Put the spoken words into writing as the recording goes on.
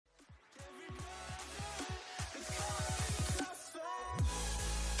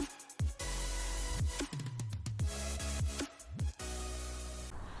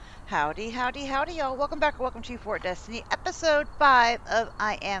Howdy, howdy, howdy, y'all. Welcome back or welcome to Fort Destiny, episode 5 of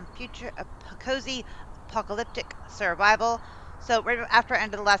I Am Future Cozy Apocalyptic Survival. So, right after I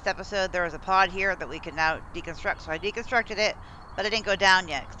ended the last episode, there was a pod here that we can now deconstruct. So, I deconstructed it, but I didn't go down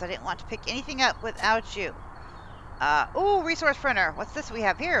yet because I didn't want to pick anything up without you. Ooh, resource printer. What's this we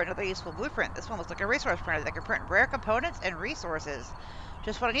have here? Another useful blueprint. This one looks like a resource printer that can print rare components and resources.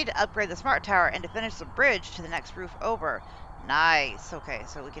 Just what I need to upgrade the smart tower and to finish the bridge to the next roof over. Nice. Okay,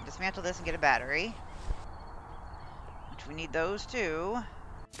 so we can dismantle this and get a battery. Which we need those too.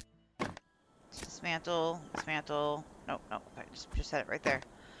 Let's dismantle. Nope. I just had it right there.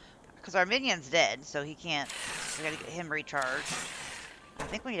 Because our minion's dead, so he can't. We gotta get him recharged. I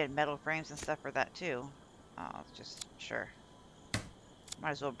think we needed metal frames and stuff for that too. Just sure.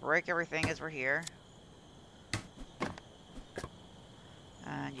 Might as well break everything as we're here.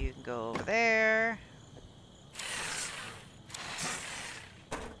 And you can go over there.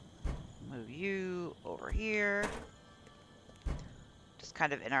 Move you over here. Just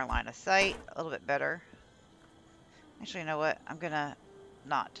kind of in our line of sight. A little bit better. Actually, you know what? I'm gonna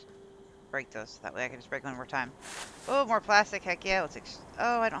not break those. That way I can just break one more time. Oh, more plastic. Heck yeah.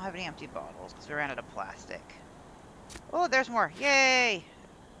 Oh, I don't have any empty bottles because we ran out of plastic. Oh, there's more. Yay!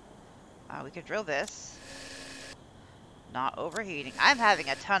 We could drill this. Not overheating. I'm having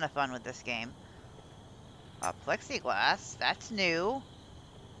a ton of fun with this game. Plexiglass. That's new.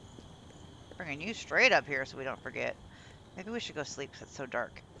 Bringing you straight up here so we don't forget. Maybe we should go sleep because it's so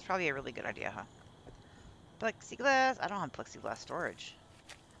dark. It's probably a really good idea, huh? Plexiglass. I don't have plexiglass storage.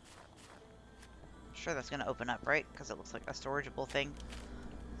 I'm sure that's going to open up, right? Because it looks like a storageable thing.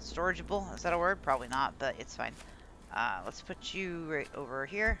 Storageable? Is that a word? Probably not, but it's fine. Let's put you right over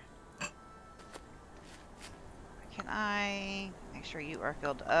here. Can I make sure you are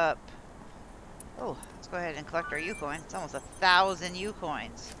filled up? Oh, let's go ahead and collect our U-coin. It's almost 1,000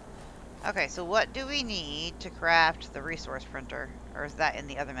 U-coins. Okay, so what do we need to craft the resource printer? Or is that in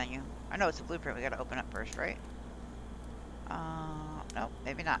the other menu? I know it's a blueprint we gotta open up first, right? No,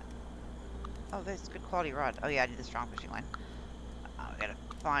 maybe not. Oh, there's good quality rod. Oh yeah, I need the strong fishing line. We gotta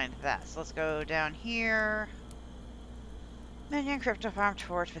find that. So let's go down here. Minion, crypto farm,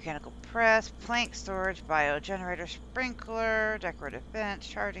 torch, mechanical press, plank storage, biogenerator, sprinkler, decorative bench,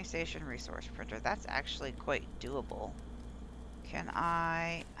 charging station, resource printer. That's actually quite doable. Can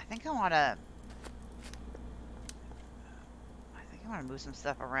I think I want to move some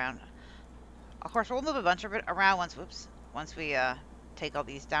stuff around. Of course, we'll move a bunch of it around once we take all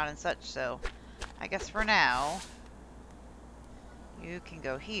these down and such. So I guess for now you can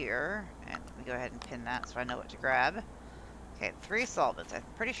go here, and let me go ahead and pin that so I know what to grab. Okay, 3 solvents. I'm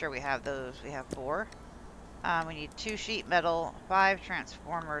pretty sure we have those. We have 4. We need 2 sheet metal, 5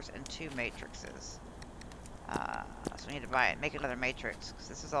 transformers, and 2 matrices. So we need to make another matrix, because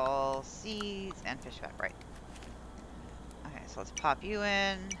this is all seeds and fish fat, right? Okay, so let's pop you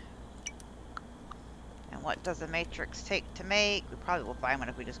in. And what does a matrix take to make? We probably will find one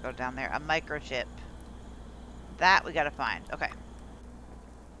if we just go down there. A microchip. That we gotta find. Okay.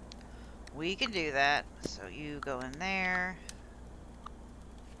 We can do that. So you go in there.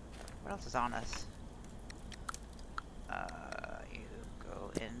 What else is on us? You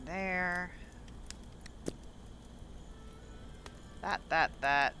go in there. That.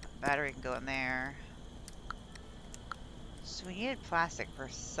 Battery can go in there. So we needed plastic for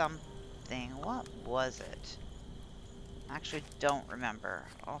something. What was it? I actually don't remember.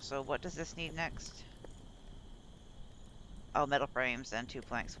 Also, what does this need next? Oh, metal frames and 2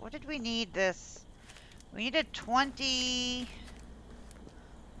 planks. What did we need this? We needed 20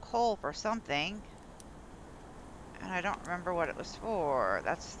 coal for something. And I don't remember what it was for.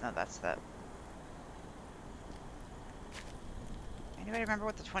 That's that. Anybody remember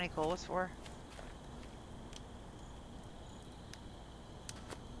what the 20 coal was for?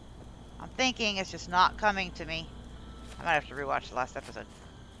 I'm thinking, it's just not coming to me. I might have to rewatch the last episode.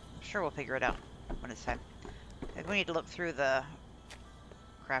 I'm sure we'll figure it out when it's time. Maybe we need to look through the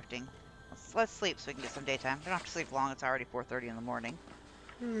crafting. Let's sleep so we can get some daytime. We don't have to sleep long. It's already 4:30 in the morning.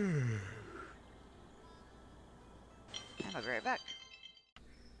 And I'll be right back.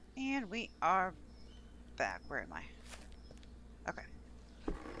 And we are back. Where am I? Okay.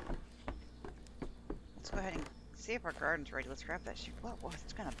 Let's go ahead and see if our garden's ready. Let's grab that shit. What was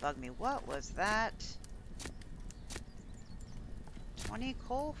it's gonna bug me? What was that? 20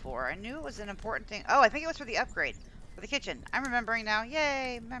 coal for? I knew it was an important thing. Oh, I think it was for the upgrade. For the kitchen. I'm remembering now.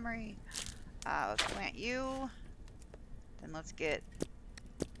 Yay! Memory. Let's plant you. Then let's get...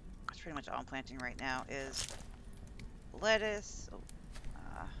 That's pretty much all I'm planting right now is lettuce. Oh,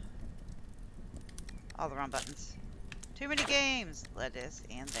 all the wrong buttons. Too many games. Lettuce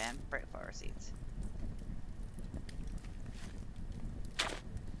and then bright flower seeds.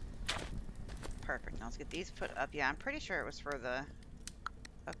 Perfect. Now let's get these put up. Yeah, I'm pretty sure it was for the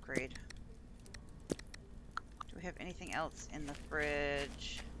upgrade. Do we have anything else in the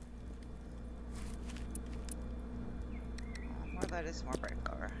fridge? More lettuce, more bright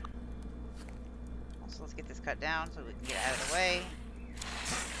flower. Also, let's get this cut down so we can get out of the way.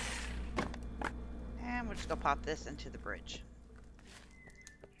 And we'll just go pop this into the fridge.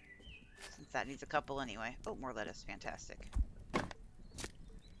 Since that needs a couple anyway. Oh, more lettuce. Fantastic. Then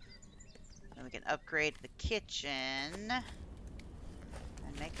we can upgrade the kitchen.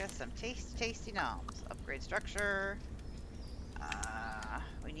 And make us some tasty noms. Upgrade structure.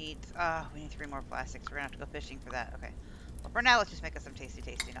 We need 3 more plastics. We're gonna have to go fishing for that. Okay. Well, for now, let's just make us some tasty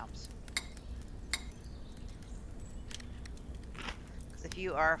noms. Because if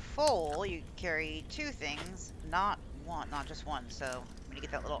you are full, you carry 2 things, not just one. So when you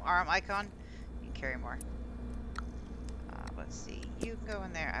get that little arm icon, you can carry more. Let's see. You can go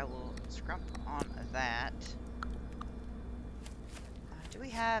in there. I will scrump on that. Do we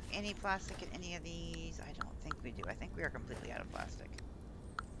have any plastic in any of these? I don't think we do. I think we are completely out of plastic.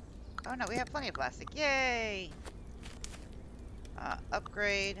 Oh no, we have plenty of plastic. Yay!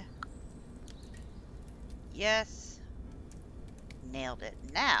 Upgrade. Yes. Nailed it.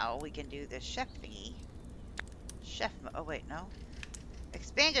 Now we can do this chef thingy. Oh wait, no.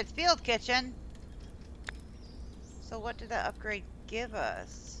 Expanded field kitchen. So what did that upgrade give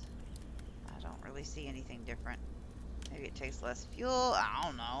us? I don't really see anything different. Maybe it takes less fuel. I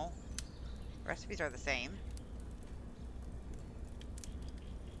don't know. Recipes are the same.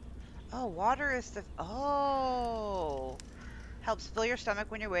 Oh, water is the... Oh! Helps fill your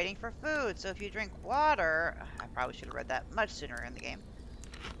stomach when you're waiting for food. So if you drink water... I probably should have read that much sooner in the game.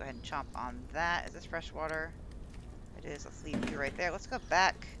 Go ahead and chomp on that. Is this fresh water? It is. Let's leave you right there. Let's go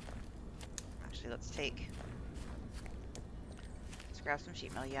back. Actually, let's take... Let's grab some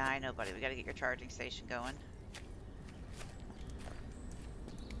sheet metal. Yeah, I know, buddy. We gotta get your charging station going.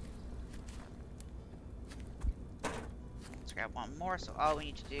 Let's grab one more. So all we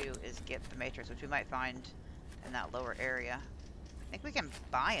need to do is get the matrix, which we might find in that lower area. I think we can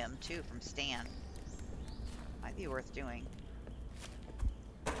buy them, too, from Stan. Might be worth doing.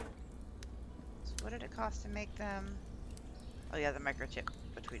 So what did it cost to make them? Oh, yeah, the microchip,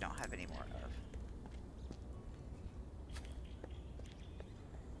 which we don't have any more of.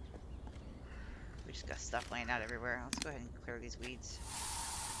 We just got stuff laying out everywhere. Let's go ahead and clear these weeds.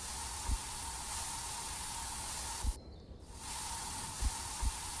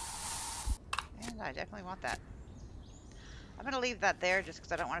 And I definitely want that. I'm going to leave that there just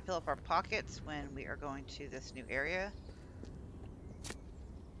because I don't want to fill up our pockets when we are going to this new area.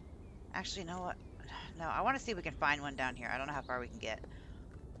 Actually, you know what? No, I want to see if we can find one down here. I don't know how far we can get.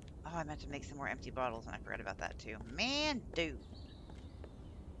 Oh, I meant to make some more empty bottles and I forgot about that too. Man, dude.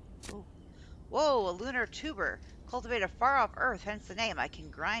 Ooh. Whoa, a lunar tuber. Cultivated far off Earth, hence the name. I can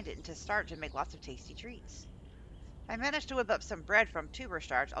grind it into starch and make lots of tasty treats. If I managed to whip up some bread from tuber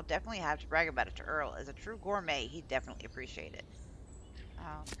starch, I'll definitely have to brag about it to Earl. As a true gourmet, he'd definitely appreciate it.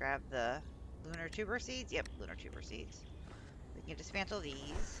 Let's grab the lunar tuber seeds. Yep, lunar tuber seeds. We can dismantle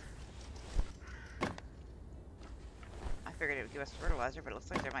these. I figured it would give us fertilizer, but it looks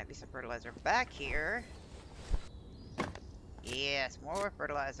like there might be some fertilizer back here. Yes, more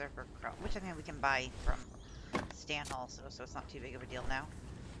fertilizer for crop, which I mean we can buy from Stan also, so it's not too big of a deal now.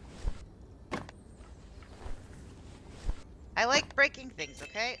 I like breaking things,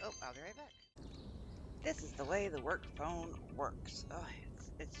 okay? Oh, I'll be right back. This is the way the work phone works. Oh,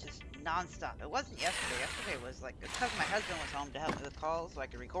 it's just non-stop. It wasn't yesterday. Yesterday was like, because my husband was home to help me with calls so I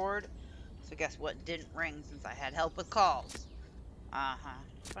could record. So guess what didn't ring since I had help with calls? Uh-huh.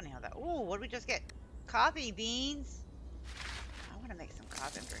 Funny how that... Ooh, what did we just get? Coffee beans? I want to make some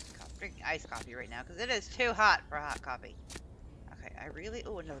coffee. I'm drinking iced coffee right now because it is too hot for hot coffee. Okay, I really...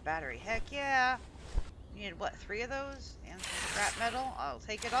 Ooh, another battery. Heck yeah. We needed, what, 3 of those? And some scrap metal? I'll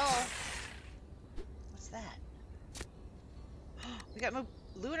take it all. What's that? We got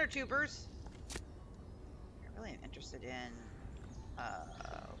lunar tubers. I really am interested in...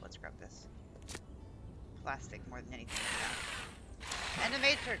 let's grab this. Plastic more than anything right now. And a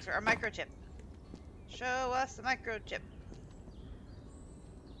matrix, or a microchip. Show us the microchip.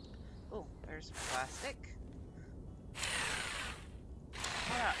 Oh, there's plastic.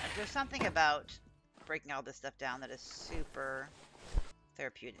 Yeah, there's something about breaking all this stuff down that is super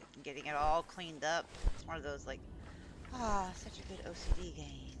therapeutic. And getting it all cleaned up. It's one of those like, such a good OCD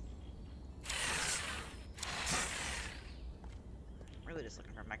game. Really just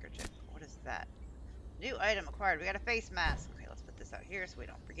looking for a microchip. What is that? New item acquired. We got a face mask. Okay, let's put this out here so we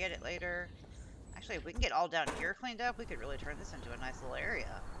don't forget it later. Actually, if we can get all down here cleaned up, we could really turn this into a nice little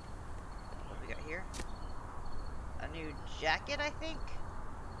area. What do we got here? A new jacket, I think.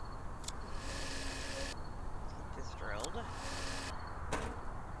 Let's get this drilled.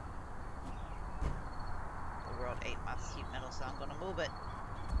 The world ate my sheet metal, so I'm gonna move it.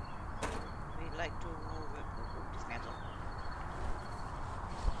 We like to move it. Ooh, dismantle.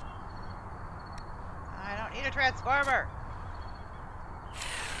 I don't need a transformer.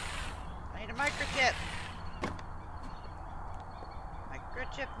 I need a microchip.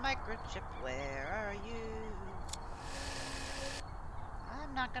 Microchip, microchip, where are you?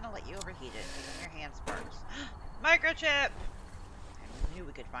 I'm not gonna let you overheat it, even your hand sparks. Microchip! I knew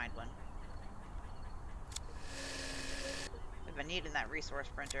we could find one. We've been needing that resource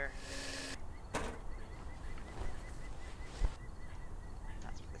printer.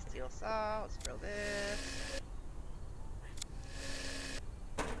 That's for the steel saw. Let's throw this.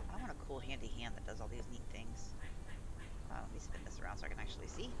 I want a cool handy hand that does all these neat things. Let me spin this around so I can actually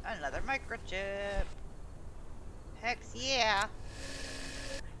see. Another microchip. Hex yeah.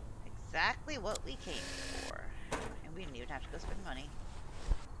 Exactly what we came for. And we didn't even have to go spend money.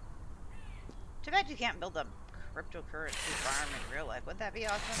 Too bad you can't build a cryptocurrency farm in real life. Wouldn't that be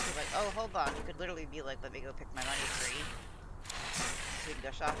awesome? Like, oh, hold on. You could literally be like, let me go pick my money tree. So we can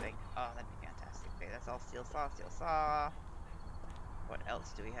go shopping. Oh, that'd be fantastic. Okay, that's all steel saw, steel saw. What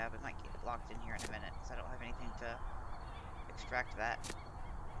else do we have? It might get locked in here in a minute because I don't have anything to extract that.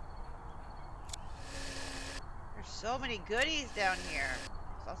 There's so many goodies down here.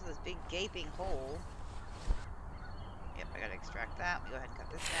 There's also this big gaping hole. Yep, I gotta extract that. Let me go ahead and cut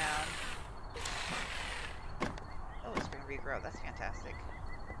this down. Oh, it's gonna regrow. That's fantastic.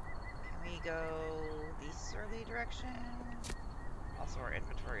 Can we go the easterly direction? Also, our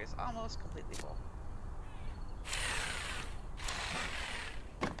inventory is almost completely full.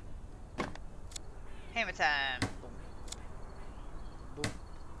 Hammer time! Boom. Boom.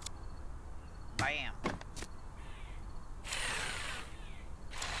 Bam.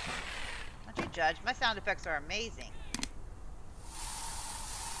 Don't you judge. My sound effects are amazing.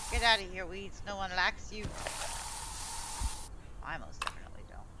 Get out of here, weeds. No one likes you. I most definitely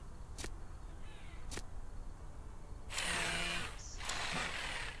don't. Thanks.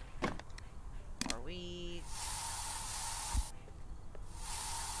 More weeds.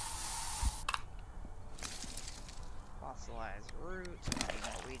 Fossilized roots. I need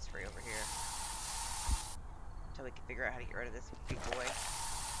more weed spray over here. Until we can figure out how to get rid of this big boy.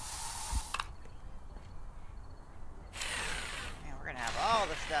 Man, we're gonna have all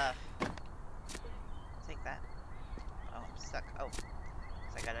the stuff. Take that. Oh, I'm stuck. Oh. So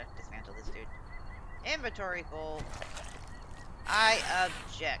I gotta dismantle this dude. Inventory full. I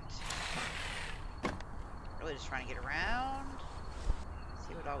object. Really just trying to get around.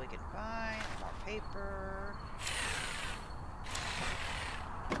 See what all we can find. More paper.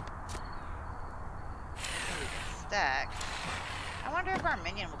 We can stack. I wonder if our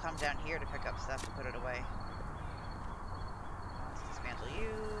minion will come down here to pick up stuff to put it away. Let's dismantle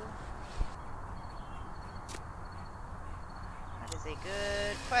you. That is a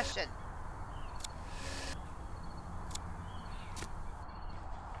good question.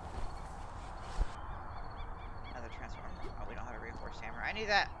 Another transformer. Oh, we don't have a reinforced hammer. I knew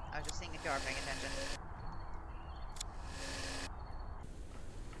that. I was just seeing if you are paying attention.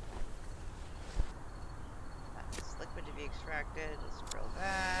 That's liquid to be extracted. Let's drill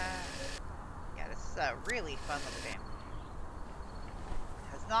that. Yeah, this is a really fun little game.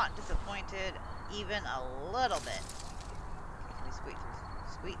 Has not disappointed even a little bit. Okay, can we squeak through?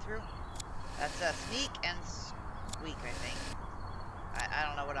 Squeak through? That's a sneak and squeak, I think. I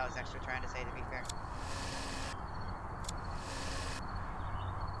don't know what I was actually trying to say, to be fair.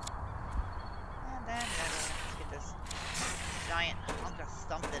 And then let's get this giant hunk of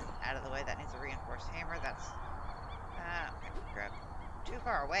something out of the way. That needs a reinforced hammer. That's okay, grab. Too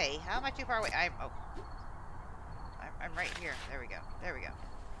far away. How am I too far away? I'm right here. There we go. There we go.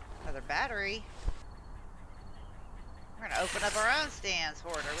 Another battery. We're gonna open up our own stands,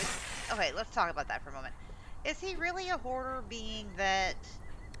 hoarder. Okay, let's talk about that for a moment. Is he really a hoarder, being that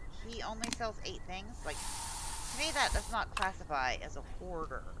he only sells 8 things? Like, to me, that does not classify as a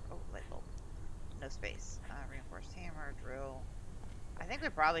hoarder. Oh, light bulb. No space. Reinforced hammer, drill. I think we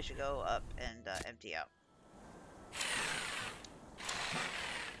probably should go up and empty out.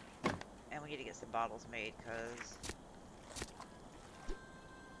 And we need to get some bottles made, because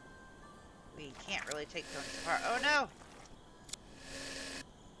we can't really take things apart. Oh, no!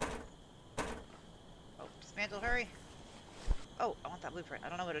 Oh, dismantle, hurry. Oh, I want that blueprint. I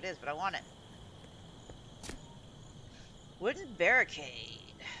don't know what it is, but I want it. Wooden barricade.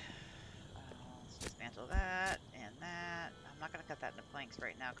 Let's dismantle that and that. I'm not going to cut that into planks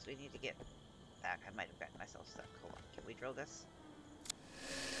right now because we need to get back. I might have gotten myself stuck. Hold on. Can we drill this?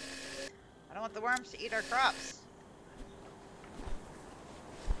 I don't want the worms to eat our crops.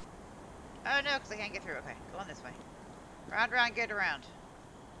 Oh no, because I can't get through. Okay, going this way. Round, round, get around.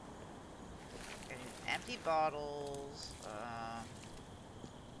 Okay, empty bottles. Oh,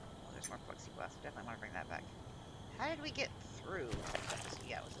 there's more plexiglass. Definitely want to bring that back. How did we get through?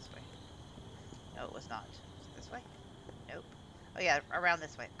 Yeah, it was this way. No, it was not. Was it this way? Nope. Oh yeah, around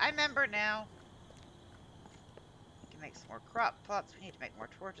this way. I remember now. We can make some more crop plots. We need to make more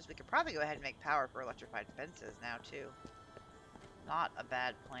torches. We could probably go ahead and make power for electrified fences now too. Not a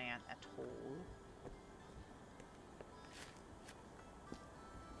bad plan at all.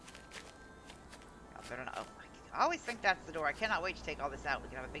 Better not. Oh, I always think that's the door. I cannot wait to take all this out. We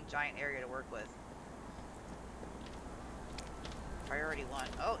can have a big giant area to work with. Priority 1.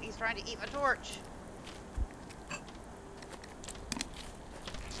 Oh, he's trying to eat my torch.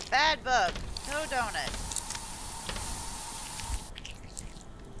 Bad bug. No donut.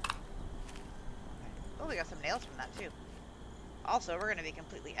 Oh, we got some nails from that too. Also, we're going to be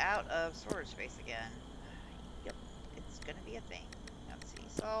completely out of storage space again. Yep, it's going to be a thing. Let's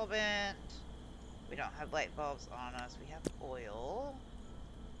see. Solvent. We don't have light bulbs on us. We have oil.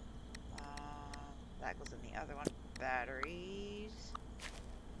 That goes in the other one. Batteries.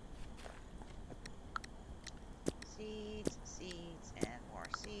 Seeds, seeds, and more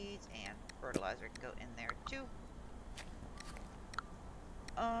seeds. And fertilizer can go in there too.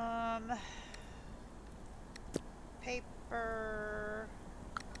 Paper.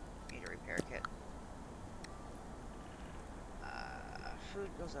 Need a repair kit. Food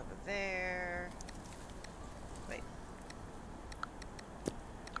goes over there. Wait.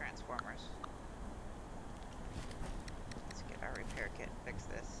 Transformers. Let's get our repair kit and fix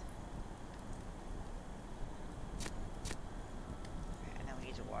this. Okay, and then we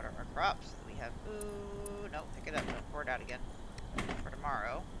need to water our crops so that we have food. No, pick it up. Don't pour it out again. For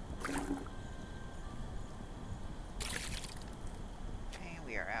tomorrow. And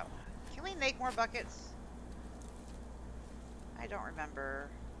we are out. Can we make more buckets? I don't remember.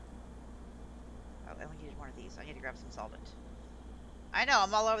 Oh, and we needed one of these. I need to grab some solvent. I know,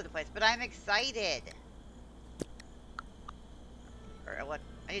 I'm all over the place, but I'm excited. Or what?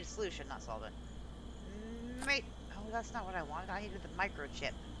 I need a solution, not solvent. Mate. Oh, that's not what I wanted. I needed the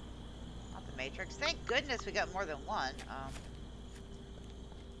microchip. Not the matrix. Thank goodness we got more than one.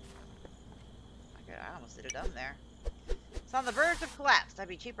 I almost did a dumb there. It's on the verge of collapse. It'd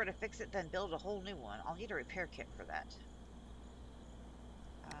be cheaper to fix it than build a whole new one. I'll need a repair kit for that.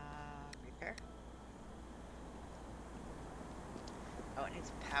 Repair. Oh, it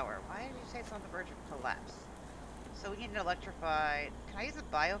needs power. Why did you say it's on the verge of collapse? So we need an electrified... Can I use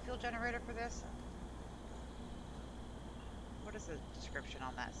a biofuel generator for this? What does the description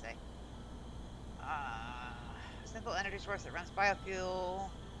on that say? Simple energy source that runs biofuel.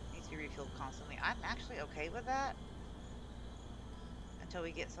 Needs to be refueled constantly. I'm actually okay with that. Until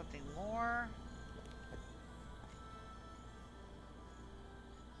we get something more.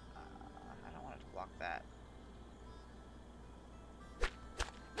 I don't want it to block that.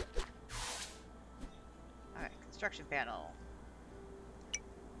 Alright, construction panel. You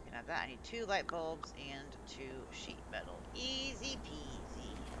can have that. I need 2 light bulbs and 2 sheet metal. Easy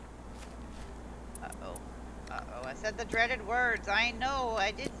peasy. Uh-oh. Uh-oh, I said the dreaded words. I know,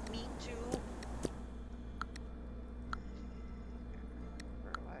 I didn't mean to.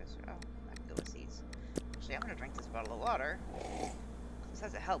 Fertilizer. Oh, I can go with seeds. Actually, I'm going to drink this bottle of water. It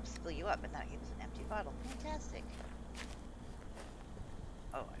says it helps fill you up, and that gives an empty bottle. Fantastic.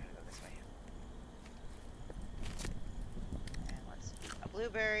 Oh, I gotta go this way. And let's eat a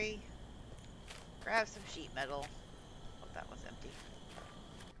blueberry. Grab some sheet metal. Oh, that was empty.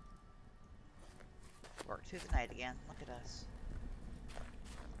 Work through the night again. Look at us.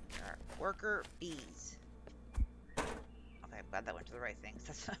 There are worker bees. Okay, I'm glad that went to the right things.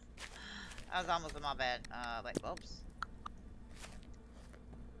 That was almost my bad. Light bulbs.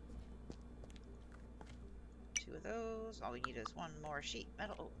 2 of those. All we need is 1 more sheet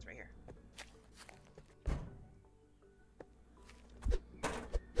metal. Oh, it's right here.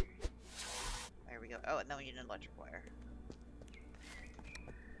 There we go. Oh, and then we need an electric wire.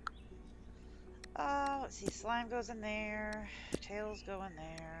 Let's see. Slime goes in there. Tails go in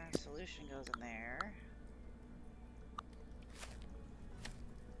there. Solution goes in there.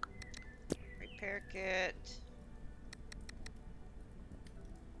 Repair kit.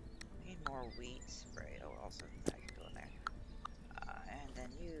 Need more wheat spray. Oh, also that can go in there. And then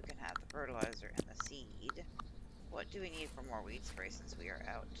you can have the fertilizer and the seed. What do we need for more weed spray since we are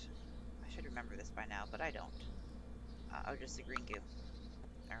out? I should remember this by now, but I don't. Oh, just the green goo.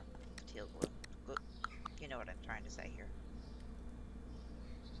 Or teal glue. You know what I'm trying to say here.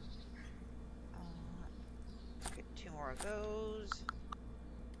 Get 2 more of those.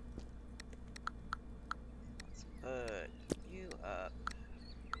 Let's put you up.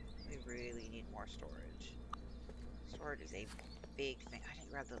 We really need more storage. Storage is a big thing. I didn't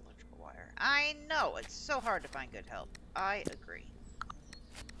grab the electrical wire. I know! It's so hard to find good help. I agree.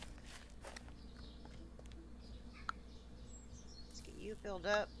 Let's get you filled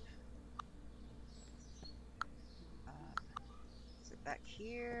up. Is it back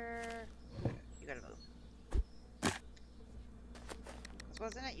here? You gotta move. Because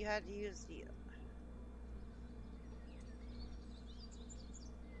wasn't it you had to use the...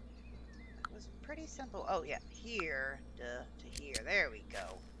 It was pretty simple. Oh, yeah. Here to here. There we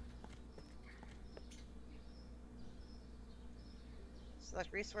go.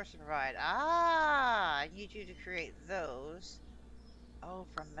 Select resource to provide. Ah! I need you to create those. Oh,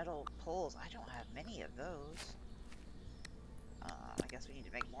 from metal poles. I don't have many of those. I guess we need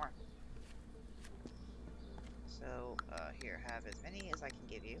to make more. So, here, have as many as I can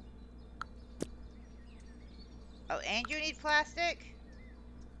give you. Oh, and you need plastic?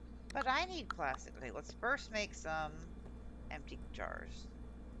 But I need plastic. Okay, let's first make some empty jars.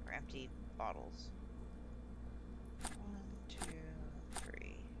 Or empty bottles. 1, 2,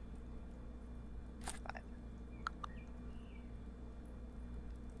 3, 5.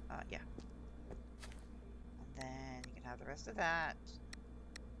 Yeah. And then you can have the rest of that.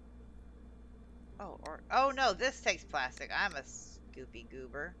 Oh no, this takes plastic. I'm a scoopy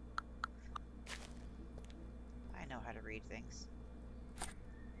goober. I know how to read things.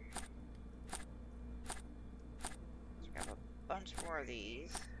 Let's grab a bunch more of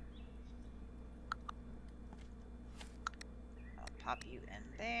these. I'll pop you in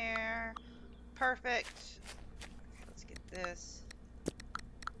there. Perfect. Okay, let's get this.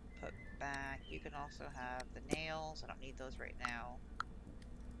 Put back. You can also have the nails. I don't need those right now.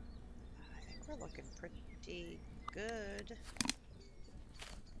 I think we're looking pretty good.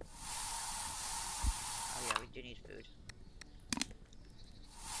 Oh yeah, we do need food.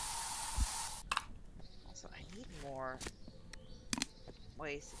 Also, I need more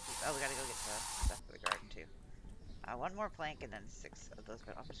ways to keep... Oh, we gotta go get the stuff for the garden too. 1 more plank and then 6 of those,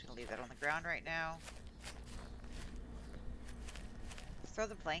 but I'm just gonna leave that on the ground right now. Let's throw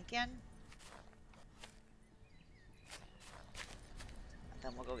the plank in. And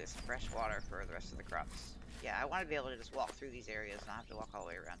then we'll go get some fresh water for the rest of the crops. Yeah, I want to be able to just walk through these areas and not have to walk all the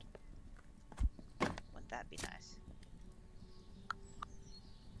way around. Wouldn't that be nice?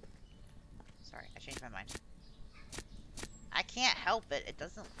 Sorry, I changed my mind. I can't help it. It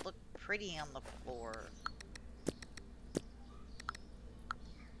doesn't look pretty on the floor.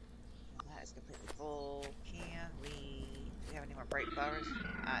 That is completely full. Can we... Do we have any more bright flowers?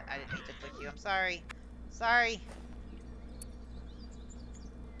 I didn't mean to click you. I'm sorry. Sorry.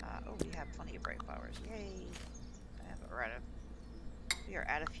 Oh, we have plenty of bright flowers. Yay. We are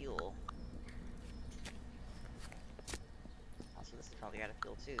out of fuel. Also, this is probably out of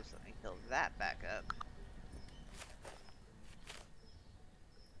fuel too, so let me fill that back up.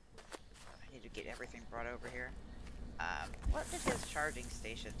 I need to get everything brought over here. What did his charging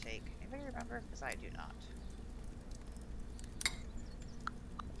station take? Anybody remember? Because I do not.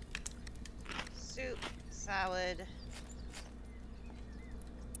 Soup, salad.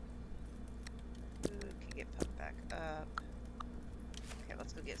 Food can get put back up. Okay,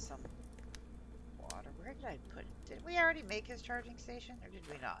 let's go get some water. Where did I put it? Did we already make his charging station, or did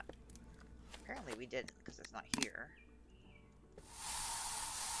we not? Apparently we didn't, because it's not here.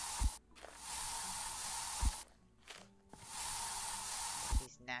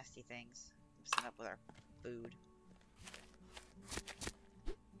 These nasty things mixing up with our food.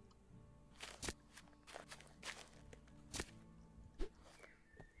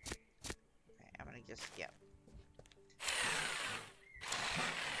 Okay, I'm gonna just, yeah,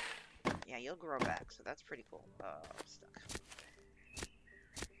 you'll grow back, so that's pretty cool. Oh, I'm stuck.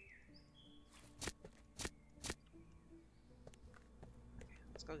 Okay,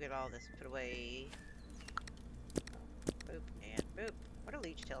 let's go get all this put away. Boop and boop. What are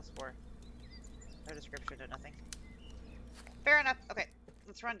leech tails for? No description, no nothing. Fair enough. Okay,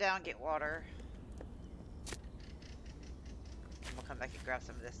 let's run down, get water. And we'll come back and grab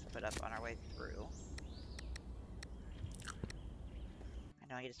some of this to put up on our way through. I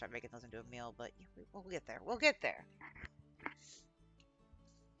know I need to start making those into a meal, but we'll get there. We'll get there.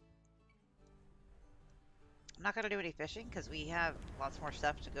 I'm not going to do any fishing because we have lots more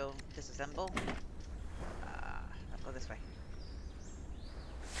stuff to go disassemble. Oh, this way.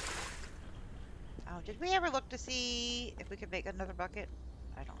 Oh, did we ever look to see if we could make another bucket?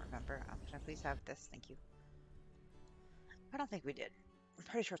 I don't remember. Can I please have this? Thank you. I don't think we did. I'm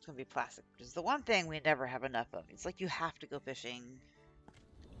pretty sure it's going to be plastic, which is the one thing we never have enough of. It's like you have to go fishing.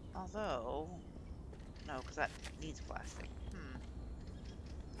 Although, no, because that needs plastic.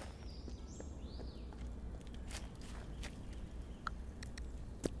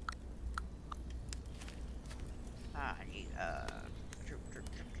 I need,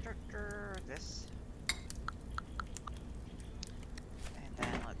 this. And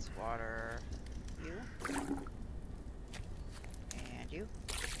then let's water you. And you.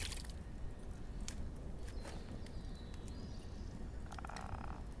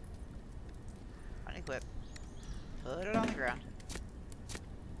 Unequip. Put it on the ground.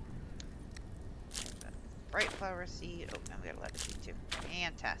 Bright flower seed. Oh, now we got a leather seed too.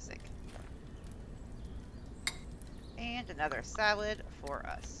 Fantastic. And another salad for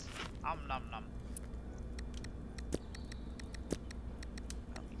us. Om nom nom.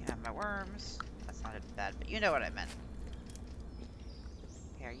 Oh, you can have my worms. That sounded bad, but you know what I meant.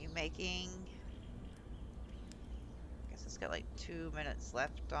 Okay, are you making... I guess it's got like 2 minutes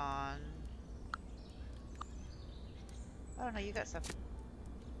left on... Oh no, you got some.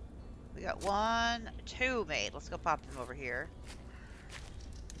 We got 1, 2 made. Let's go pop them over here.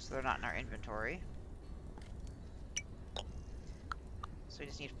 So they're not in our inventory. So we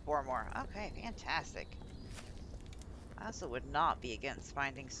just need 4 more. Okay, fantastic. I also would not be against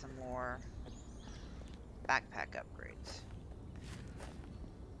finding some more backpack upgrades.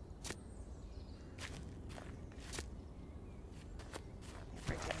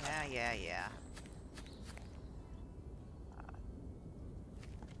 Yeah.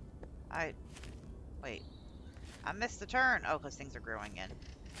 Wait. I missed the turn. Oh, because things are growing in.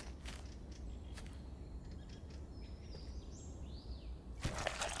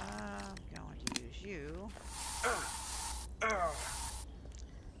 I'm going to use you.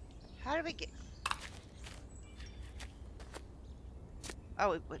 How did we get...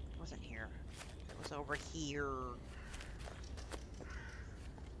 Oh, it wasn't here. It was over here.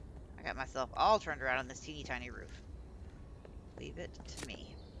 I got myself all turned around on this teeny tiny roof. Leave it to me.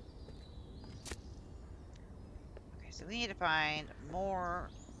 Okay, so we need to find more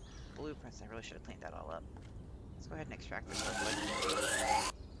blueprints. I really should have cleaned that all up. Let's go ahead and extract this real quick.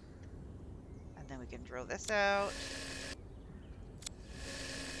 And then we can drill this out.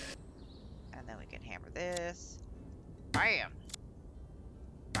 And then we can hammer this. Bam!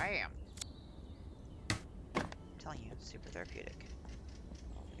 Bam! I'm telling you, super therapeutic.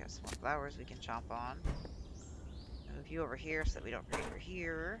 We got some more flowers we can chomp on. Move you over here so that we don't forget we're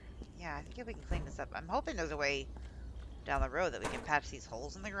here. Yeah, I think if we can clean this up. I'm hoping there's a way down the road that we can patch these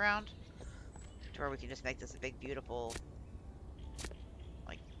holes in the ground to where we can just make this a big, beautiful,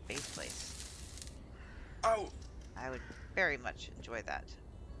 like, base place. Oh! I would very much enjoy that.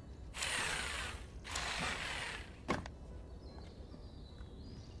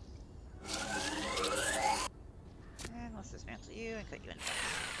 And let's dismantle you and cut you in half.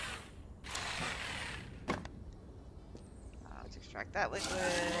 Let's extract that liquid.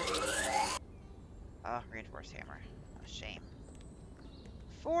 Oh, reinforced hammer. Oh, shame.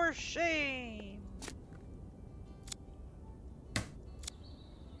 For shame!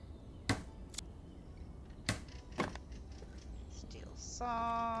 Steel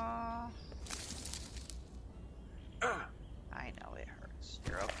saw. I know it hurts.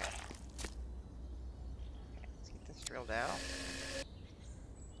 You're okay. Okay, let's get this drilled out.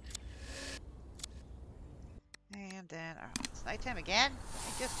 And then, it's nighttime again?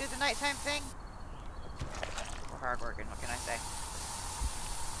 I just do the nighttime thing? We're hard working, what can I say?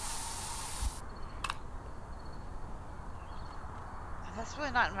 That's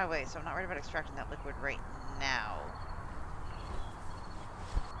really not in my way, so I'm not worried about extracting that liquid right now.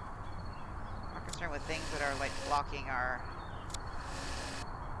 I'm more concerned with things that are, like, blocking our...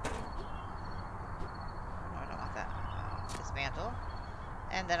 No, I don't want that. Dismantle.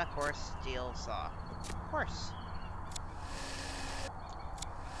 And then, of course, steel saw. Of course.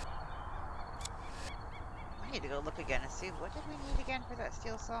 I need to go look again and see, what did we need again for that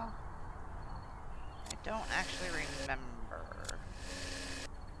steel saw? I don't actually remember.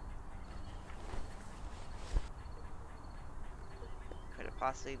 Could it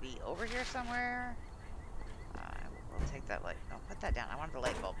possibly be over here somewhere? We'll take that light. No, put that down. I wanted the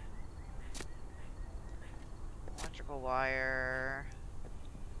light bulb. Electrical wire.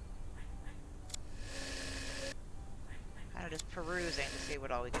 Kind of just perusing to see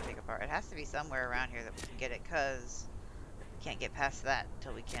what all we can take apart. It has to be somewhere around here that we can get it, because we can't get past that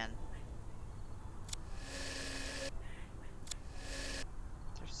until we can.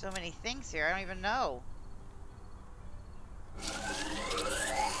 So many things here, I don't even know. Then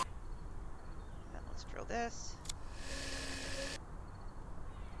let's drill this.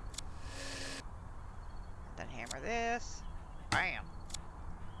 And then hammer this. Bam!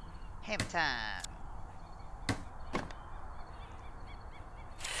 Hammer time!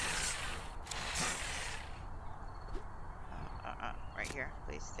 Right here,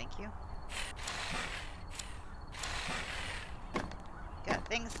 please. Thank you. Got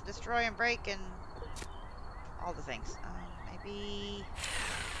things to destroy and break and all the things. Maybe...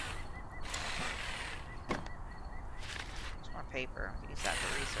 There's more paper. We can use that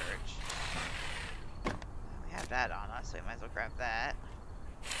for research. We have that on us, so we might as well grab that.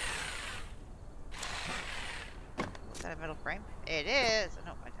 Was that a metal frame? It is! Oh,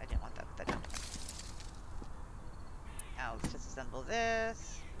 no, I didn't want that. Put that down. Now let's disassemble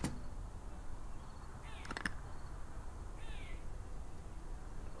this. It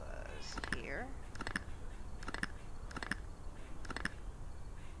was here.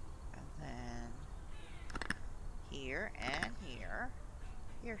 And then here and here.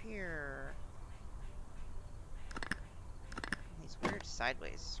 Here. And these weird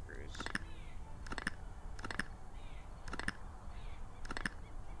sideways screws.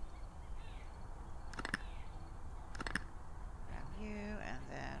 And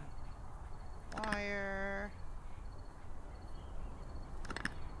then wire.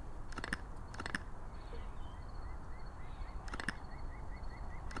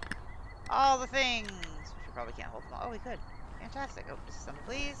 All the things! Which we probably can't hold them all. Oh, we could. Fantastic. Oh, disassemble,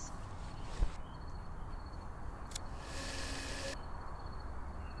 please.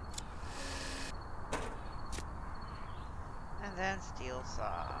 And then steel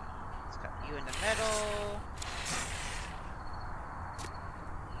saw. Let's cut you into metal.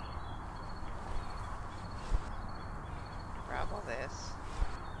 Grab all this.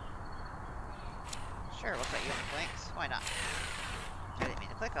 Sure, we'll cut you into planks. Why not? I didn't mean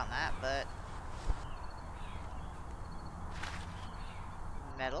to click on that, but...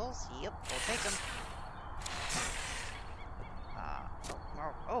 Metals? Yep, we'll take them.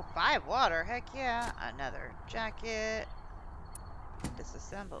 Oh, 5 water! Heck yeah! Another jacket.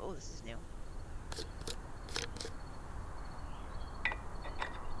 Disassemble. Oh, this is new.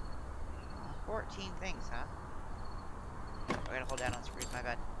 14 things, huh? I gotta hold down on screws, my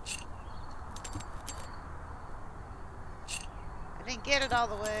bad. I didn't get it all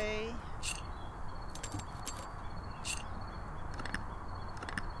the way.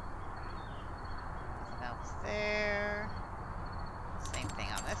 Nothing else there. Same thing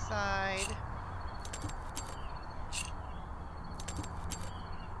on this side.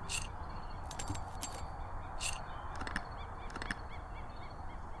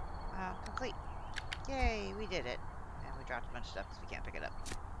 Complete. Yay, we did it. And we dropped a bunch of stuff because we can't pick it up.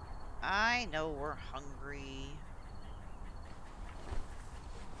 I know we're hungry.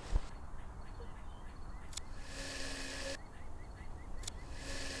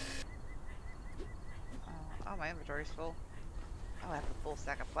 Oh, my inventory's full. Oh, I have a full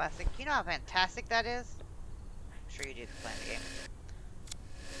stack of plastic. You know how fantastic that is? I'm sure you do if you play the game.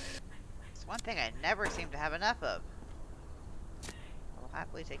 It's one thing I never seem to have enough of. I'll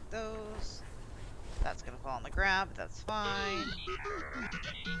happily take those. That's gonna fall on the ground, but that's fine.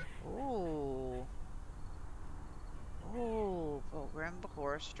 Ooh. Ooh. Program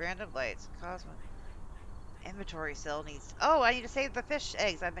before. Strand of lights. Cosmic. Inventory cell needs... Oh, I need to save the fish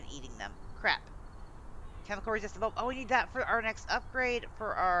eggs. I've been eating them. Crap. Chemical resistant bulb. Oh, we need that for our next upgrade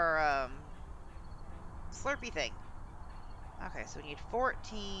for our Slurpee thing. Okay, so we need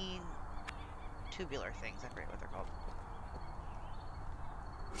 14 tubular things. I forget what they're called.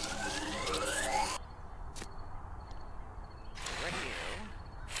 Get rid of you.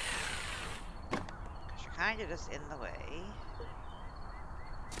 Because you're kind of just in the way.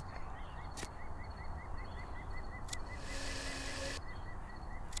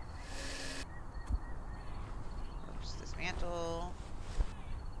 Dismantle.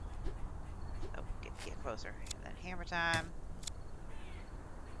 Oh, get closer. And then hammer time.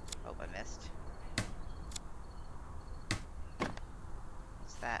 Oh, I missed.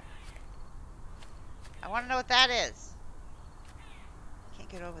 What's that? I want to know what that is. Can't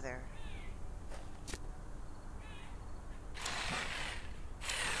get over there.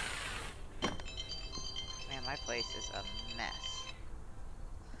 Man, my place is a mess.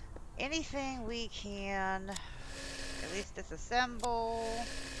 Anything we can at least disassemble,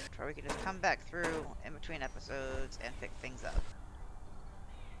 or we can just come back through in between episodes and pick things up.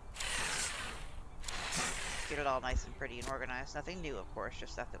 Get it all nice and pretty and organized. Nothing new, of course,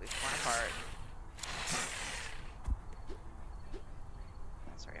 just stuff that we've torn apart.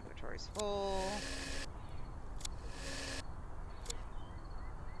 Sorry, Inventory's full.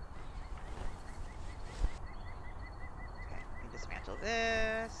 Okay, we can dismantle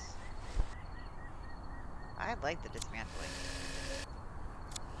this. I like the dismantling.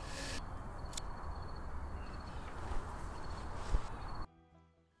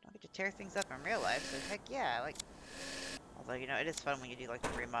 Don't get to tear things up in real life, so heck yeah, I like. Although, you know, it is fun when you do like the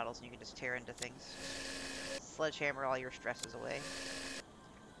remodels and you can just tear into things. Sledgehammer all your stresses away.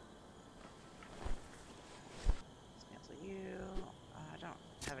 Dismantle you. I don't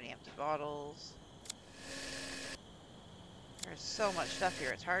have any empty bottles. There's so much stuff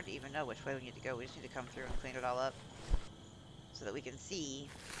here, it's hard to even know which way we need to go. We just need to come through and clean it all up so that we can see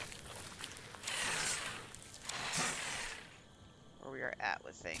where we are at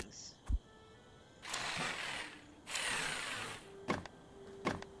with things.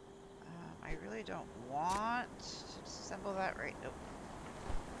 I really don't want to disassemble that right. Nope.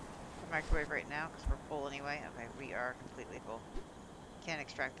 The microwave right now because we're full anyway. Okay, we are completely full. Can't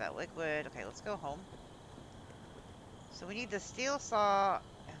extract that liquid. Okay, let's go home. So we need the steel saw.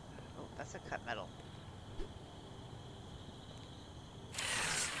 Oh, that's a cut metal.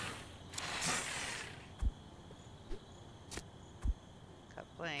 Cut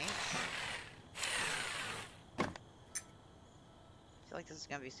planks. I feel like this is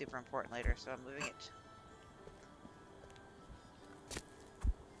going to be super important later, so I'm moving it.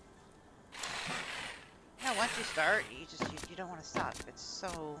 Now, once you start, you don't want to stop. It's so,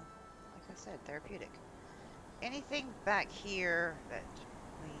 like I said, therapeutic. Anything back here that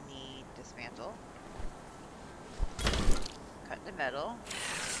we need dismantle. Cut the metal.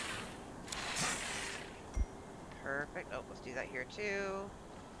 Perfect. Oh, let's do that here too.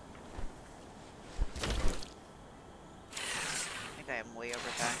 I think I am way over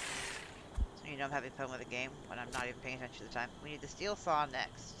time. So you know I'm having fun with the game when I'm not even paying attention to the time. We need the steel saw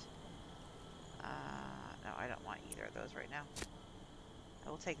next. No, I don't want either of those right now. I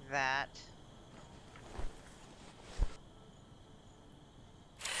will take that.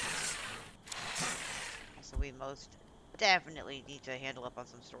 Also, we most definitely need to handle up on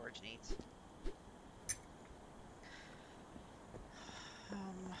some storage needs.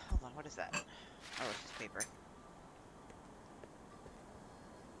 Hold on, what is that? Oh, it's just paper.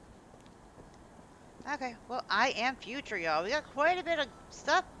 Okay, well, I am future, y'all. We got quite a bit of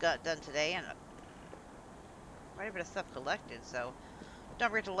stuff got done today, and quite a bit of stuff collected, so don't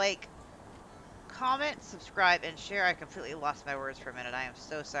forget to like, comment, subscribe, and share. I completely lost my words for a minute. I am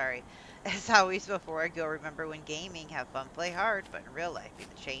so sorry. As always, before I go, remember when gaming, have fun, play hard, but in real life, be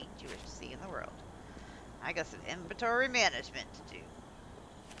the change you wish to see in the world. I got some inventory management to do.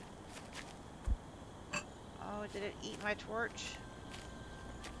 Oh, did it eat my torch?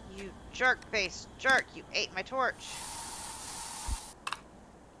 You jerk-faced jerk! You ate my torch!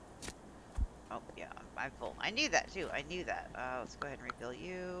 Oh, yeah, I'm full. I knew that, too. I knew that. Let's go ahead and refill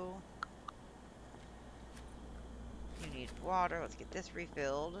you. You need water. Let's get this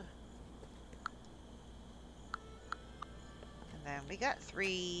refilled. And then we got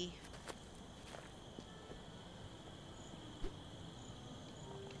 3.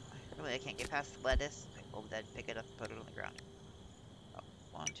 Really, I can't get past the lettuce. Okay, hold that, pick it up, and put it on the ground. Oh,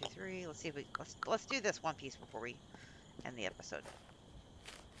 1, 2, 3. Let's see if we let's do this one piece before we end the episode.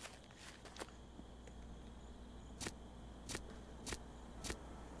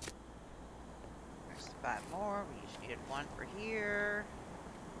 There's 5 more. We just needed 1 for here.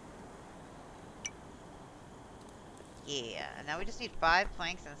 Yeah, and now we just need 5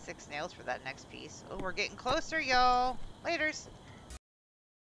 planks and 6 nails for that next piece. Oh, we're getting closer, y'all. Laters.